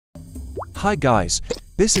Hi guys,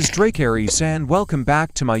 this is DracaryS and welcome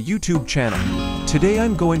back to my YouTube channel. Today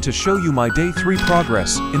I'm going to show you my day 3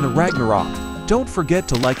 progress in the Ragnarok. Don't forget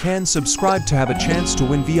to like and subscribe to have a chance to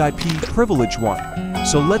win VIP Privilege 1.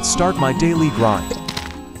 So let's start my daily grind.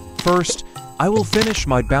 First, I will finish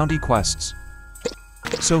my bounty quests.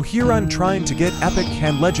 So here I'm trying to get epic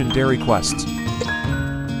and legendary quests.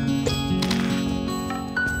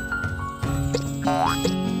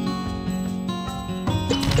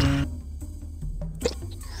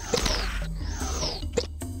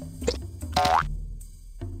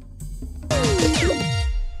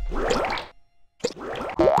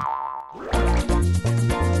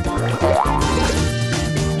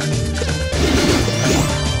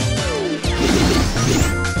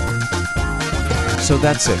 So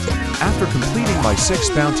that's it. After completing my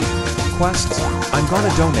 6 bounty quests, I'm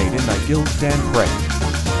gonna donate in my guild and pray.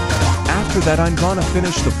 After that I'm gonna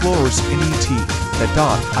finish the floors in ET.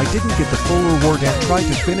 I didn't get the full reward and try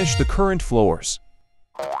to finish the current floors.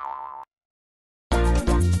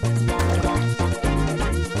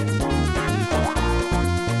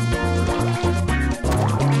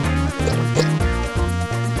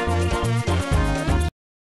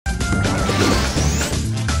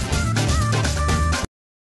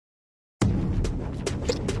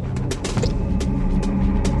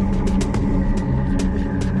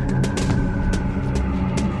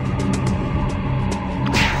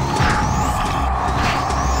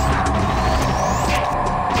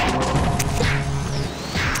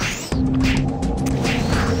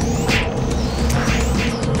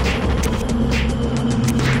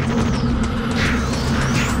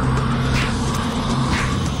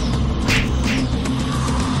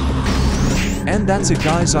 And that's it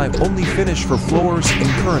guys, I only finished for floors in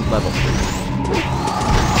current level.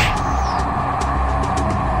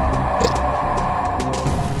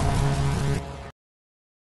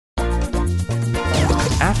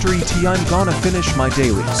 After ET I'm gonna finish my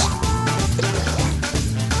dailies.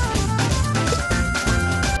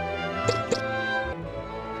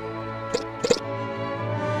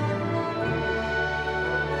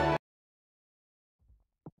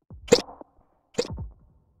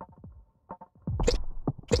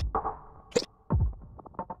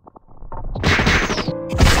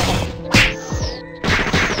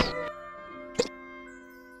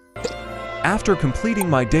 After completing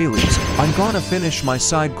my dailies, I'm gonna finish my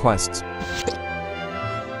side quests.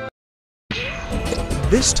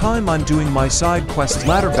 This time I'm doing my side quest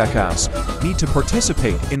ladder because need to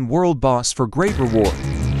participate in World Boss for great reward.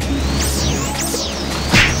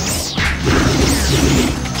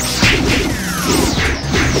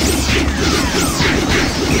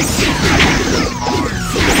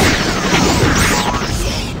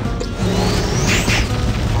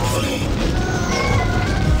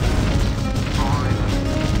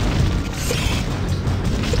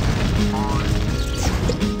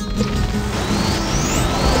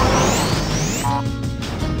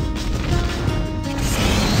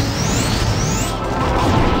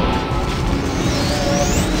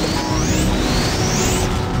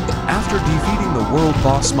 After defeating the world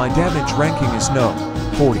boss, my damage ranking is no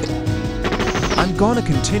 40. I'm gonna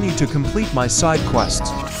continue to complete my side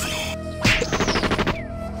quests.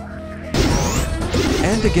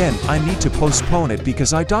 And again, I need to postpone it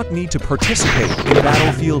because I don't need to participate in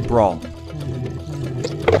Battlefield Brawl.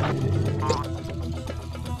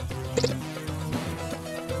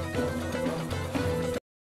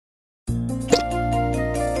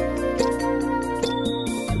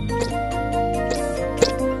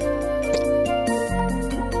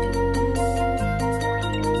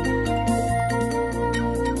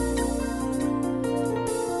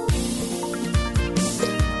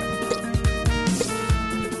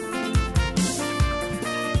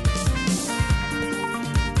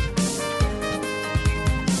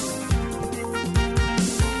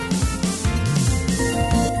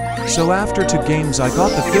 So after 2 games I got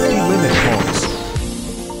the 50 limit points.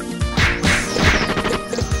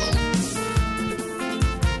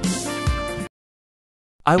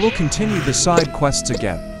 I will continue the side quests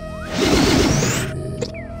again.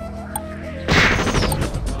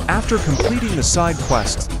 After completing the side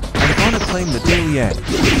quests, I'm gonna claim the daily end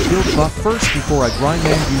build buff first before I grind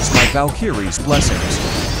and use my Valkyrie's blessings.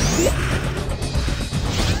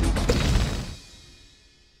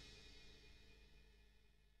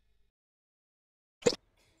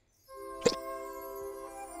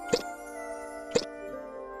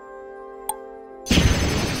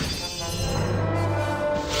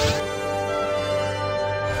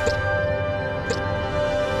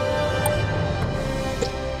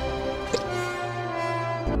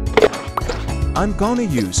 I'm gonna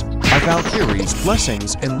use my Valkyrie's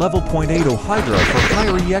Blessings and level 0.80 Hydra for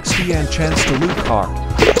higher EXP and chance to loot car.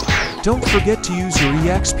 Don't forget to use your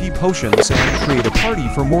EXP potions and create a party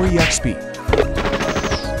for more EXP.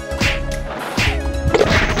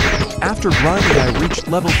 After grinding, I reached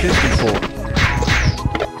level 54.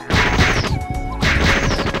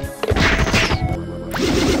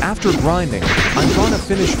 After grinding, I'm gonna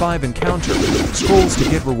finish 5 encounter scrolls to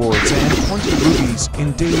get rewards and 20 rubies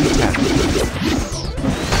in daily tech.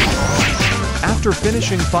 After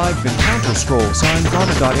finishing 5 encounter scrolls, I'm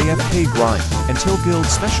gonna .afk grind until guild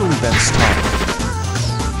special events start.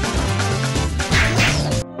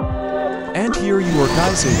 And here you are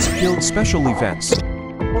guys' guild special events.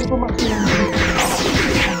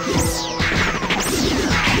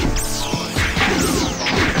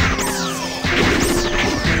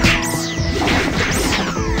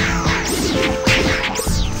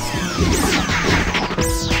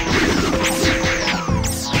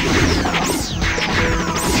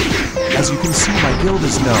 As you can see, my guild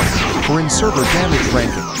is known for in-server damage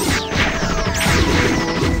ranking.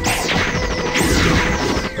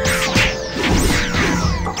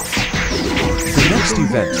 The next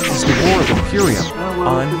event is the War of Emperium.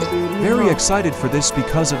 I'm very excited for this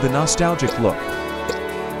because of the nostalgic look.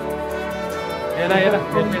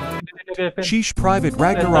 Sheesh private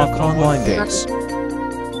Ragnarok Online days.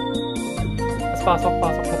 Pasok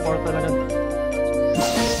na portal agad.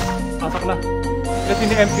 Pasok na. Natin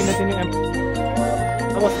ni MP.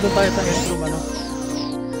 Tapos doon tayo sa Emperium, ano?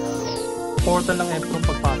 Portal lang Emperium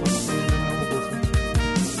pagpasok.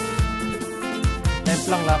 Emp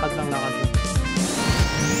lang, lakad lang.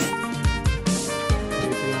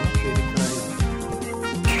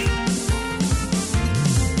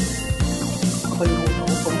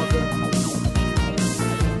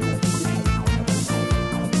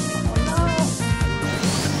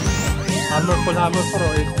 Hammer for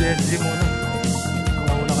SPSG muna.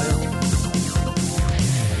 Nauna kayo.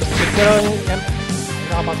 Check nyo lang yung M.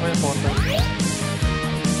 Nakapasok yung portal.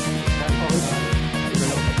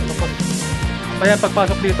 Ayan,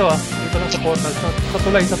 pagpasok dito dito lang sa portal. Sa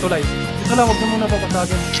tulay. Dito lang, huwag nyo muna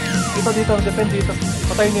papasagin. Dito, defend dito.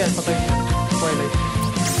 Patayin niyan. Twilight.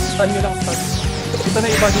 Stun nyo lang, stun. Dito na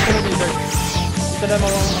iba, dito na wizard. Dito na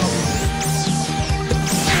mga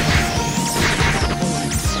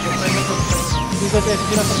dito sa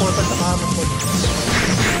SG lang sa portal sa kahamon ko.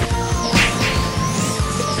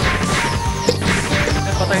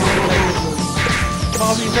 Patayin nyo lang yung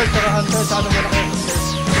mga wizard, saka hunter, saka naman ako yung wizard.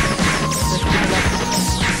 SG na lang.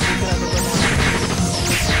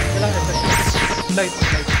 Light.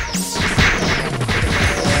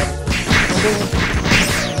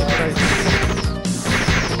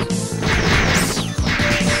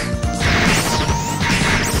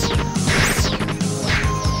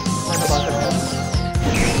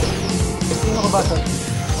 Basta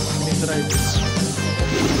ini drive.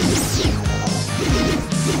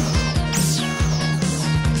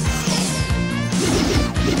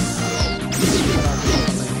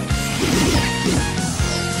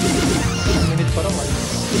 Minit pa raw ay.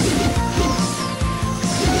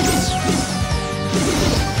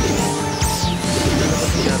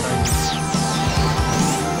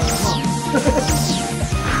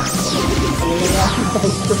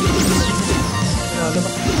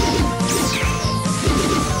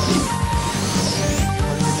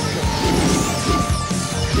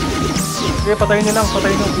 Okay, patayin nyo lang,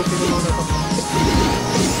 bukin nyo muna ito.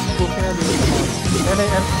 Bukin nyo dito. Ayan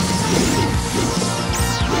yung M.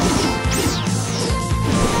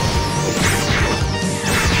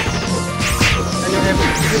 Ayan yung M.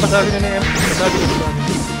 Sige, pasagin nyo na yung M. Pasagin nyo.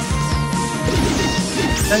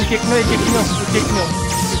 Then kick nyo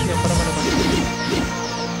para malaman.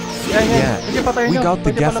 Ayan. Sige, patayin nyo.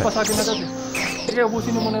 Pwede pala pasagin na doon. Sige,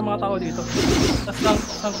 ubusin nyo muna yung mga tao dito. Tapos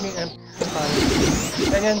lang may M.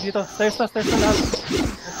 Ganyan dito. Stairs na lahat.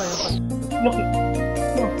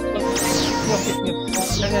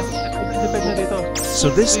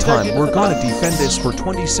 So this time we're gonna defend this for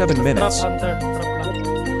 27 minutes.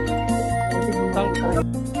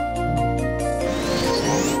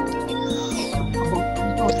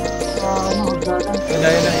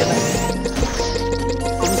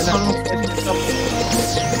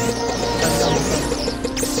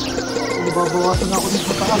 Babawasan ako dito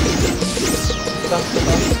sa taas.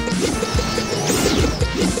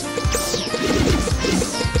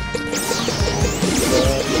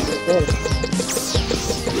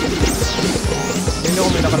 Hindi ako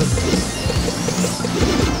may nakarap.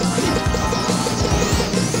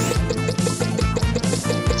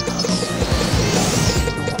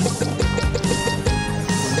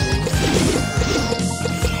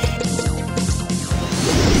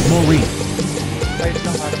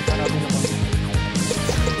 natin naman.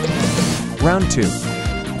 Round 2.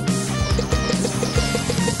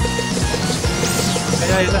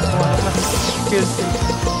 Kaya yun na, mga na. Skill.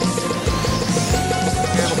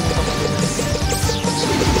 Kaya magpunta pa din.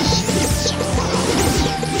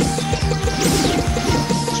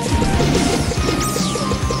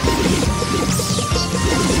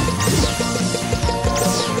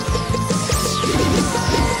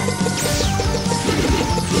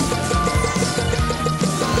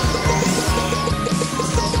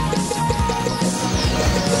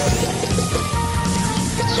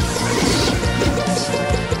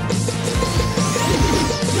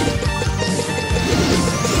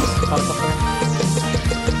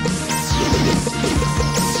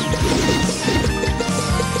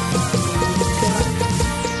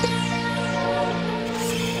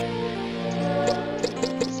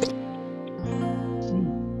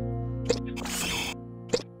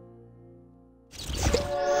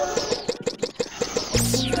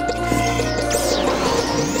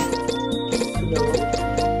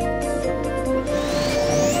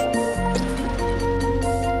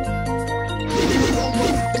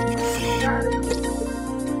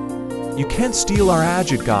 You can't steal our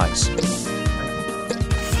Agit, guys.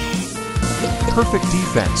 Perfect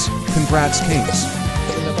defense. Congrats, Kings.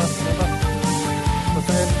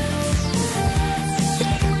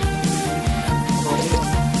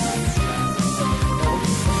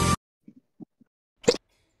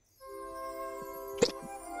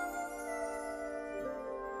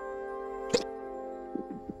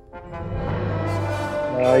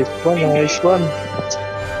 Nice one.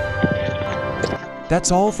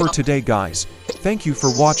 That's all for today, guys. Thank you for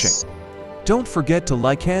watching. Don't forget to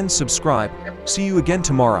like and subscribe. See you again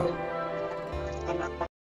tomorrow.